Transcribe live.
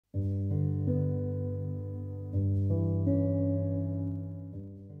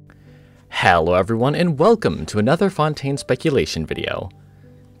Hello everyone and welcome to another Fontaine speculation video.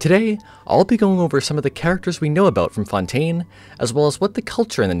 Today, I'll be going over some of the characters we know about from Fontaine, as well as what the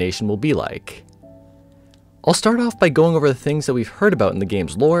culture in the nation will be like. I'll start off by going over the things that we've heard about in the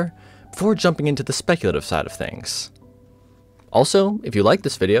game's lore, before jumping into the speculative side of things. Also, if you like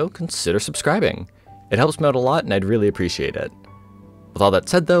this video, consider subscribing. It helps me out a lot and I'd really appreciate it. With all that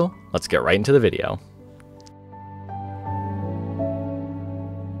said though, let's get right into the video.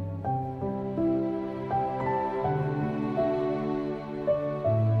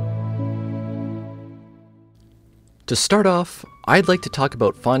 To start off, I'd like to talk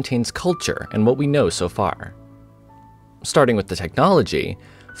about Fontaine's culture and what we know so far. Starting with the technology,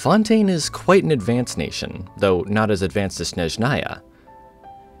 Fontaine is quite an advanced nation, though not as advanced as Snezhnaya.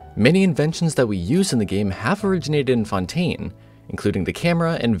 Many inventions that we use in the game have originated in Fontaine, including the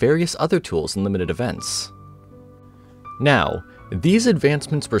camera and various other tools in limited events. Now, these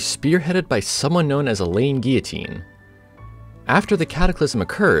advancements were spearheaded by someone known as Elaine Guillotine. After the cataclysm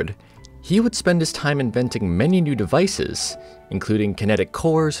occurred, he would spend his time inventing many new devices, including kinetic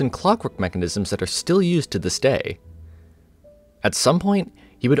cores and clockwork mechanisms that are still used to this day. At some point,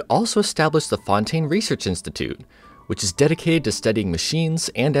 he would also establish the Fontaine Research Institute, which is dedicated to studying machines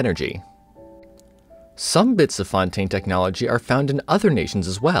and energy. Some bits of Fontaine technology are found in other nations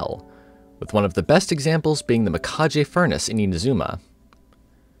as well, with one of the best examples being the Mikage furnace in Inazuma.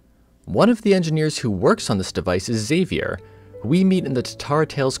 One of the engineers who works on this device is Xavier, who we meet in the Tatara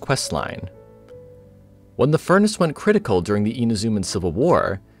Tales questline. When the furnace went critical during the Inazuman Civil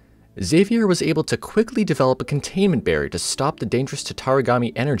War, Xavier was able to quickly develop a containment barrier to stop the dangerous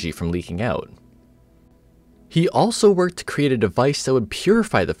Tatarigami energy from leaking out. He also worked to create a device that would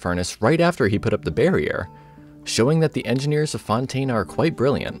purify the furnace right after he put up the barrier, showing that the engineers of Fontaine are quite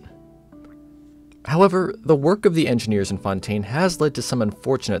brilliant. However, the work of the engineers in Fontaine has led to some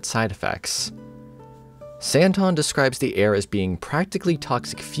unfortunate side effects. Santon describes the air as being practically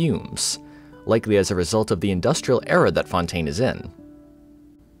toxic fumes, likely as a result of the industrial era that Fontaine is in.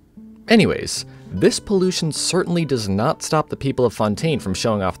 Anyways, this pollution certainly does not stop the people of Fontaine from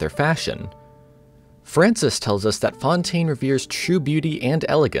showing off their fashion. Francis tells us that Fontaine reveres true beauty and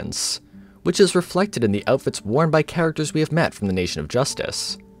elegance, which is reflected in the outfits worn by characters we have met from the Nation of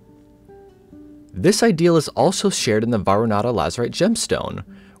Justice. This ideal is also shared in the Varunata Lazarite gemstone,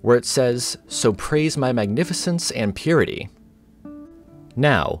 where it says, "So praise my magnificence and purity."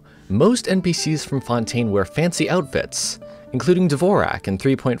 Now, most NPCs from Fontaine wear fancy outfits, including Dvorak in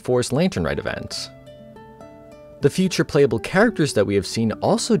 3.4's Lantern Rite event. The future playable characters that we have seen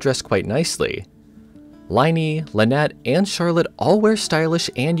also dress quite nicely. Liney, Lynette, and Charlotte all wear stylish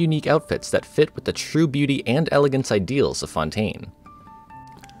and unique outfits that fit with the true beauty and elegance ideals of Fontaine.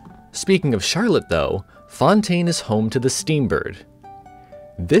 Speaking of Charlotte though, Fontaine is home to the Steambird.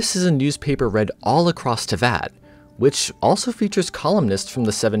 This is a newspaper read all across Teyvat, which also features columnists from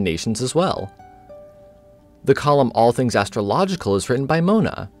the Seven Nations as well. The column All Things Astrological is written by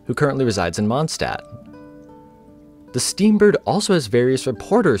Mona, who currently resides in Mondstadt. The Steambird also has various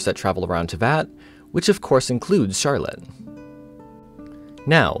reporters that travel around Teyvat, which of course includes Charlotte.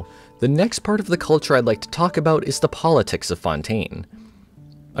 Now, the next part of the culture I'd like to talk about is the politics of Fontaine.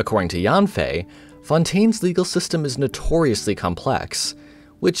 According to Yanfei, Fontaine's legal system is notoriously complex,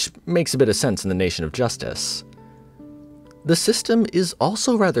 which makes a bit of sense in the Nation of Justice. The system is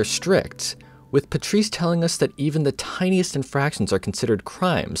also rather strict, with Patrice telling us that even the tiniest infractions are considered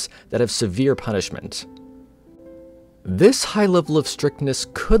crimes that have severe punishment. This high level of strictness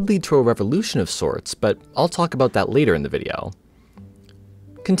could lead to a revolution of sorts, but I'll talk about that later in the video.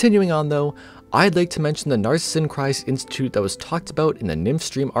 Continuing on though, I'd like to mention the Narcissan Christ Institute that was talked about in the Nymph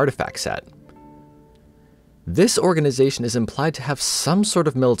Stream artifact set. This organization is implied to have some sort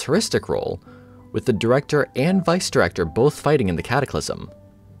of militaristic role, with the director and vice director both fighting in the Cataclysm.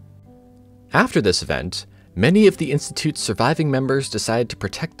 After this event, many of the Institute's surviving members decided to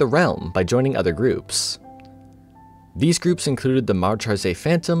protect the realm by joining other groups. These groups included the Marcharze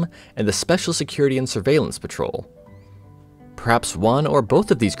Phantom and the Special Security and Surveillance Patrol. Perhaps one or both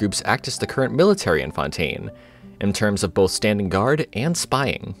of these groups act as the current military in Fontaine, in terms of both standing guard and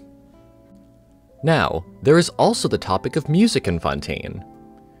spying. Now, there is also the topic of music in Fontaine.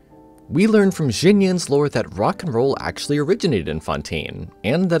 We learn from Xinyan's lore that rock and roll actually originated in Fontaine,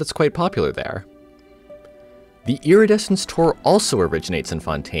 and that it's quite popular there. The Iridescence Tour also originates in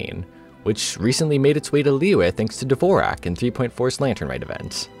Fontaine, which recently made its way to Liyue thanks to Dvorak in 3.4's Lantern Rite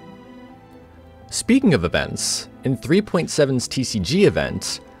event. Speaking of events, in 3.7's TCG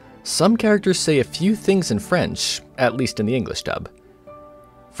event, some characters say a few things in French, at least in the English dub.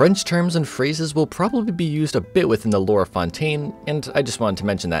 French terms and phrases will probably be used a bit within the lore of Fontaine, and I just wanted to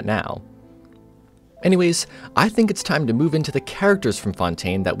mention that now. Anyways, I think it's time to move into the characters from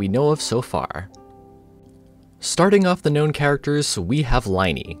Fontaine that we know of so far. Starting off the known characters, we have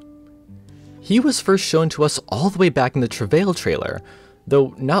Liney. He was first shown to us all the way back in the Travail trailer,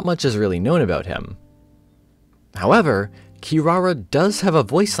 though not much is really known about him. However, Kirara does have a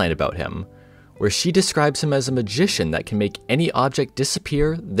voice line about him, where she describes him as a magician that can make any object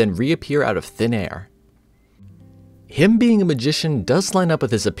disappear, then reappear out of thin air. Him being a magician does line up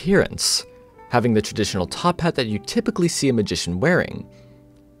with his appearance, having the traditional top hat that you typically see a magician wearing.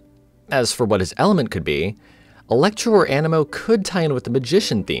 As for what his element could be, Electro or Anemo could tie in with the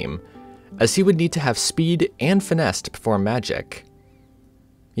magician theme, as he would need to have speed and finesse to perform magic.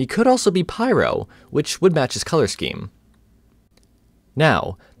 He could also be Pyro, which would match his color scheme.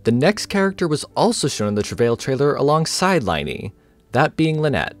 Now, the next character was also shown in the Travail trailer alongside Liney, that being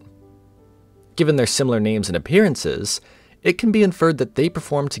Lynette. Given their similar names and appearances, it can be inferred that they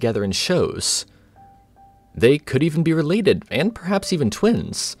perform together in shows. They could even be related, and perhaps even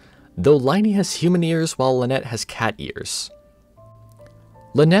twins, though Liney has human ears while Lynette has cat ears.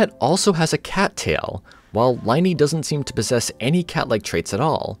 Lynette also has a cat tail, while Liney doesn't seem to possess any cat-like traits at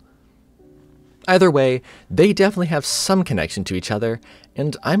all. Either way, they definitely have some connection to each other,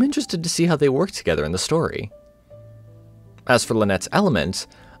 and I'm interested to see how they work together in the story. As for Lynette's element,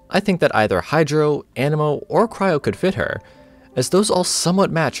 I think that either Hydro, Anemo, or Cryo could fit her, as those all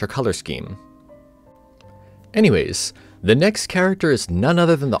somewhat match her color scheme. Anyways, the next character is none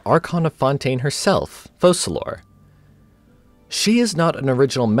other than the Archon of Fontaine herself, Focalors. She is not an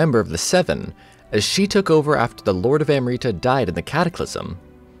original member of the Seven, as she took over after the Lord of Amrita died in the Cataclysm.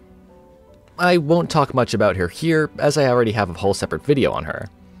 I won't talk much about her here, as I already have a whole separate video on her.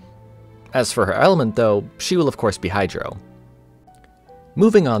 As for her element though, she will of course be Hydro.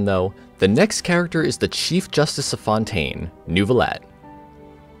 Moving on though, the next character is the Chief Justice of Fontaine, Neuvillette.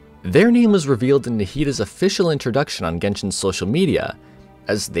 Their name was revealed in Nahida's official introduction on Genshin's social media,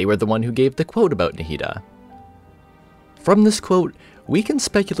 as they were the one who gave the quote about Nahida. From this quote, we can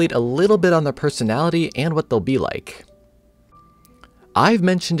speculate a little bit on their personality and what they'll be like. I've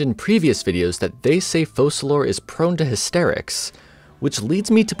mentioned in previous videos that they say Focalors is prone to hysterics, which leads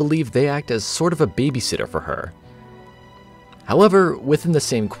me to believe they act as sort of a babysitter for her. However, within the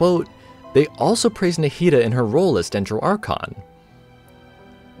same quote, they also praise Nahida in her role as Dendro Archon.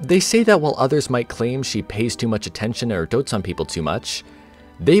 They say that while others might claim she pays too much attention or dotes on people too much,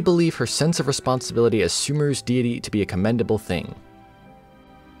 they believe her sense of responsibility as Sumeru's deity to be a commendable thing.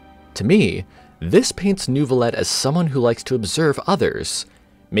 To me, this paints Neuvillette as someone who likes to observe others,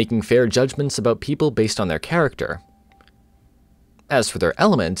 making fair judgments about people based on their character. As for their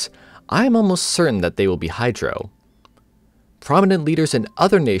element, I am almost certain that they will be Hydro. Prominent leaders in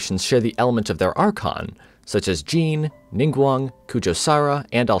other nations share the element of their Archon, such as Jean, Ningguang, Kujosara,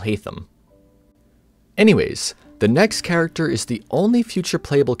 and Alhaitham. Anyways, the next character is the only future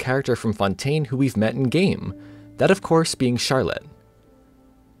playable character from Fontaine who we've met in-game, that of course being Charlotte.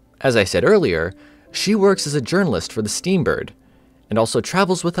 As I said earlier, she works as a journalist for the Steambird, and also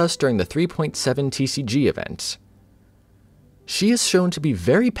travels with us during the 3.7 TCG event. She is shown to be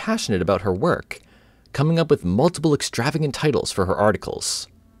very passionate about her work, coming up with multiple extravagant titles for her articles.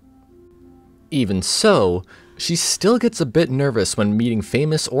 Even so, she still gets a bit nervous when meeting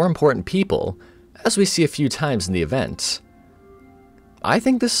famous or important people, as we see a few times in the event. I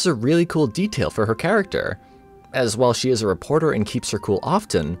think this is a really cool detail for her character, as while she is a reporter and keeps her cool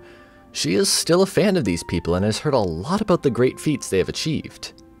often, she is still a fan of these people and has heard a lot about the great feats they have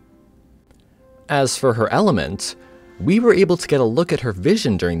achieved. As for her element, we were able to get a look at her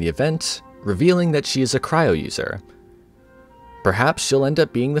vision during the event, revealing that she is a Cryo user. Perhaps she'll end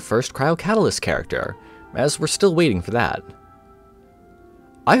up being the first Cryo Catalyst character, as we're still waiting for that.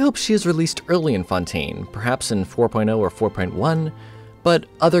 I hope she is released early in Fontaine, perhaps in 4.0 or 4.1, but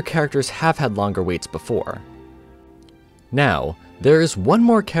other characters have had longer waits before. Now, there is one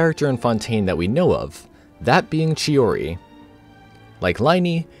more character in Fontaine that we know of, that being Chiori. Like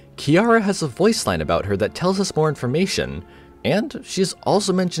Liney, Kiara has a voice line about her that tells us more information, and she is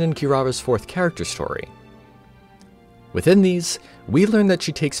also mentioned in Kirara's 4th character story. Within these, we learn that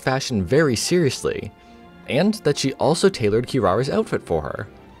she takes fashion very seriously, and that she also tailored Kirara's outfit for her.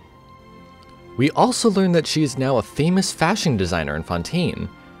 We also learn that she is now a famous fashion designer in Fontaine,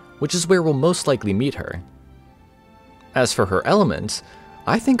 which is where we'll most likely meet her. As for her element,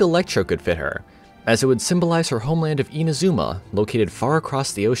 I think Electro could fit her, as it would symbolize her homeland of Inazuma, located far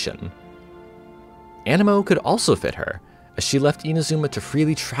across the ocean. Anemo could also fit her, as she left Inazuma to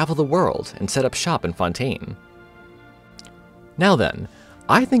freely travel the world and set up shop in Fontaine. Now then,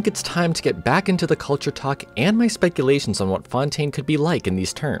 I think it's time to get back into the culture talk and my speculations on what Fontaine could be like in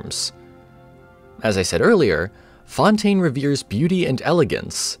these terms. As I said earlier, Fontaine reveres beauty and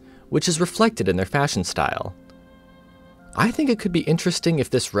elegance, which is reflected in their fashion style. I think it could be interesting if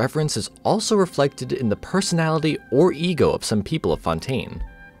this reverence is also reflected in the personality or ego of some people of Fontaine.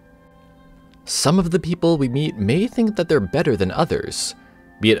 Some of the people we meet may think that they're better than others,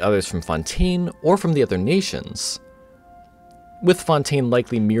 be it others from Fontaine or from the other nations. With Fontaine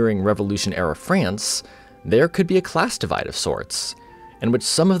likely mirroring Revolution-era France, there could be a class divide of sorts, in which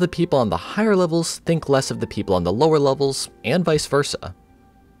some of the people on the higher levels think less of the people on the lower levels, and vice versa.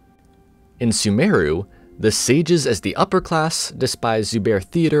 In Sumeru, the sages as the upper class despised Zubair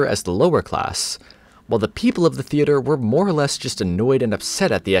theater as the lower class, while the people of the theater were more or less just annoyed and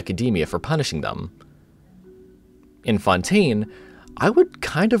upset at the academia for punishing them. In Fontaine, I would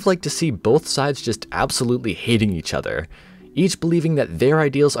kind of like to see both sides just absolutely hating each other, each believing that their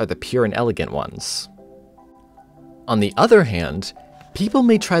ideals are the pure and elegant ones. On the other hand, people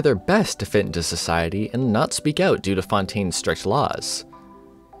may try their best to fit into society and not speak out due to Fontaine's strict laws.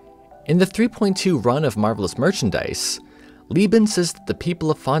 In the 3.2 run of Marvelous Merchandise, Lieben says that the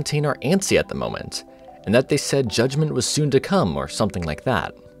people of Fontaine are antsy at the moment, and that they said judgment was soon to come or something like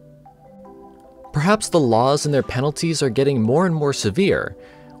that. Perhaps the laws and their penalties are getting more and more severe,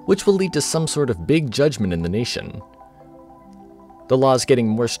 which will lead to some sort of big judgment in the nation. The laws getting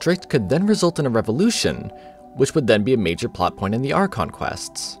more strict could then result in a revolution, which would then be a major plot point in the Archon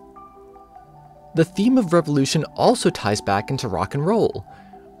quests. The theme of revolution also ties back into rock and roll,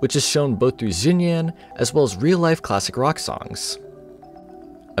 which is shown both through Xinyan as well as real-life classic rock songs.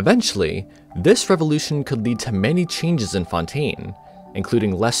 Eventually, this revolution could lead to many changes in Fontaine,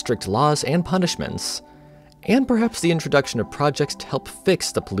 including less strict laws and punishments, and perhaps the introduction of projects to help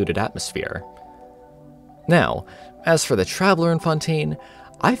fix the polluted atmosphere. Now, as for the Traveler in Fontaine,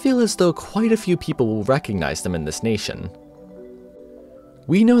 I feel as though quite a few people will recognize them in this nation.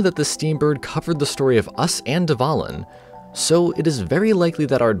 We know that the Steambird covered the story of us and Dvalin, so it is very likely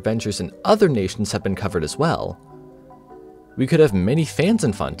that our adventures in other nations have been covered as well. We could have many fans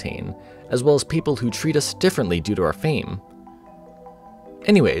in Fontaine, as well as people who treat us differently due to our fame.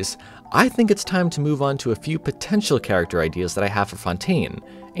 Anyways, I think it's time to move on to a few potential character ideas that I have for Fontaine,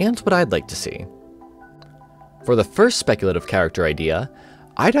 and what I'd like to see. For the first speculative character idea,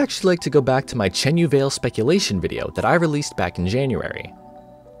 I'd actually like to go back to my Chenyu Vale speculation video that I released back in January.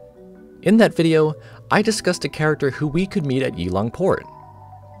 In that video, I discussed a character who we could meet at Yilong Port.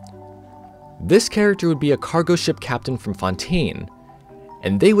 This character would be a cargo ship captain from Fontaine,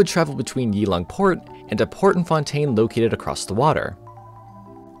 and they would travel between Yilong Port and a port in Fontaine located across the water.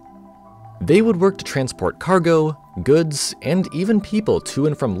 They would work to transport cargo, goods, and even people to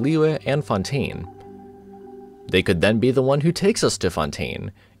and from Liyue and Fontaine. They could then be the one who takes us to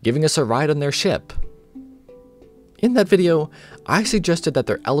Fontaine, giving us a ride on their ship. In that video, I suggested that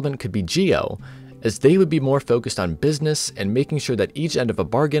their element could be Geo, as they would be more focused on business and making sure that each end of a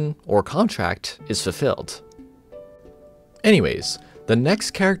bargain or contract is fulfilled. Anyways, the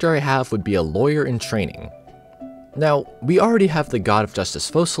next character I have would be a lawyer in training. Now, we already have the God of Justice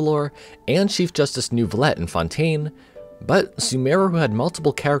Focalor and Chief Justice Nouvelet in Fontaine, but Sumeru had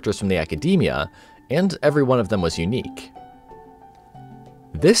multiple characters from the academia, and every one of them was unique.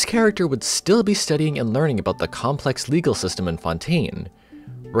 This character would still be studying and learning about the complex legal system in Fontaine,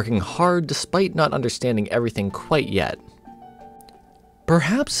 working hard despite not understanding everything quite yet.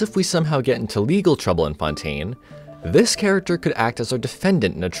 Perhaps if we somehow get into legal trouble in Fontaine, this character could act as our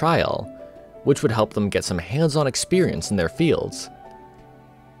defendant in a trial, which would help them get some hands-on experience in their fields.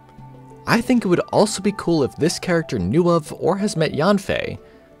 I think it would also be cool if this character knew of or has met Yanfei,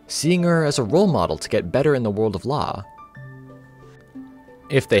 seeing her as a role model to get better in the world of law.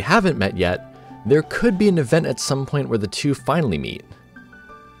 If they haven't met yet, there could be an event at some point where the two finally meet.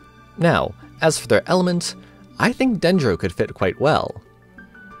 Now, as for their element, I think Dendro could fit quite well.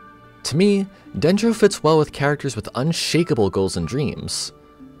 To me, Dendro fits well with characters with unshakable goals and dreams.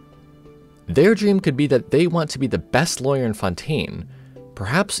 Their dream could be that they want to be the best lawyer in Fontaine,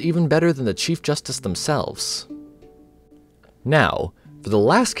 perhaps even better than the Chief Justice themselves. Now, for the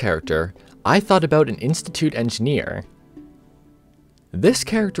last character, I thought about an Institute engineer. This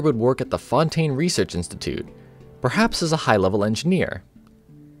character would work at the Fontaine Research Institute, perhaps as a high-level engineer.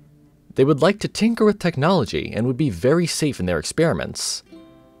 They would like to tinker with technology and would be very safe in their experiments.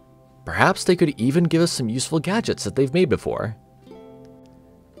 Perhaps they could even give us some useful gadgets that they've made before.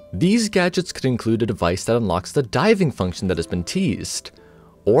 These gadgets could include a device that unlocks the diving function that has been teased,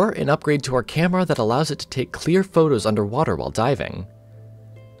 or an upgrade to our camera that allows it to take clear photos underwater while diving.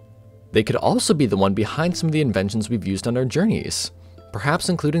 They could also be the one behind some of the inventions we've used on our journeys, perhaps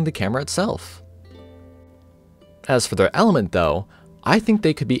including the camera itself. As for their element though, I think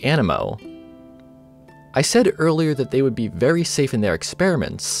they could be Animo. I said earlier that they would be very safe in their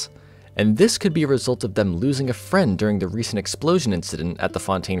experiments, and this could be a result of them losing a friend during the recent explosion incident at the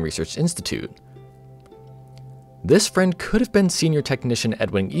Fontaine Research Institute. This friend could have been senior technician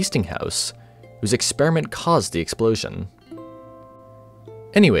Edwin Eastinghouse, whose experiment caused the explosion.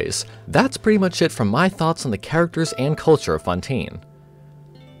 Anyways, that's pretty much it from my thoughts on the characters and culture of Fontaine.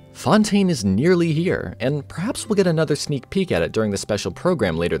 Fontaine is nearly here, and perhaps we'll get another sneak peek at it during the special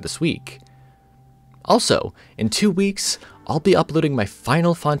program later this week. Also, in 2 weeks, I'll be uploading my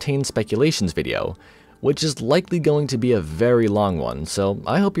final Fontaine speculations video, which is likely going to be a very long one, so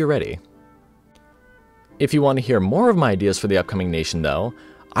I hope you're ready. If you want to hear more of my ideas for the upcoming nation though,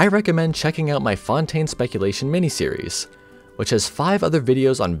 I recommend checking out my Fontaine speculation miniseries, which has 5 other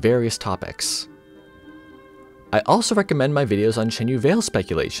videos on various topics. I also recommend my videos on Shen Yu Veil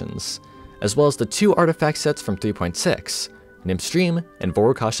speculations, as well as the 2 artifact sets from 3.6, Nymph Stream and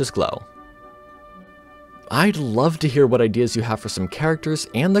Vorukasha's Glow. I'd love to hear what ideas you have for some characters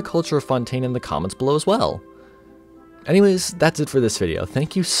and the culture of Fontaine in the comments below as well. Anyways, that's it for this video.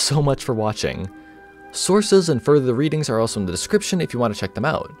 Thank you so much for watching. Sources and further readings are also in the description if you want to check them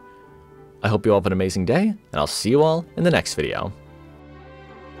out. I hope you all have an amazing day, and I'll see you all in the next video.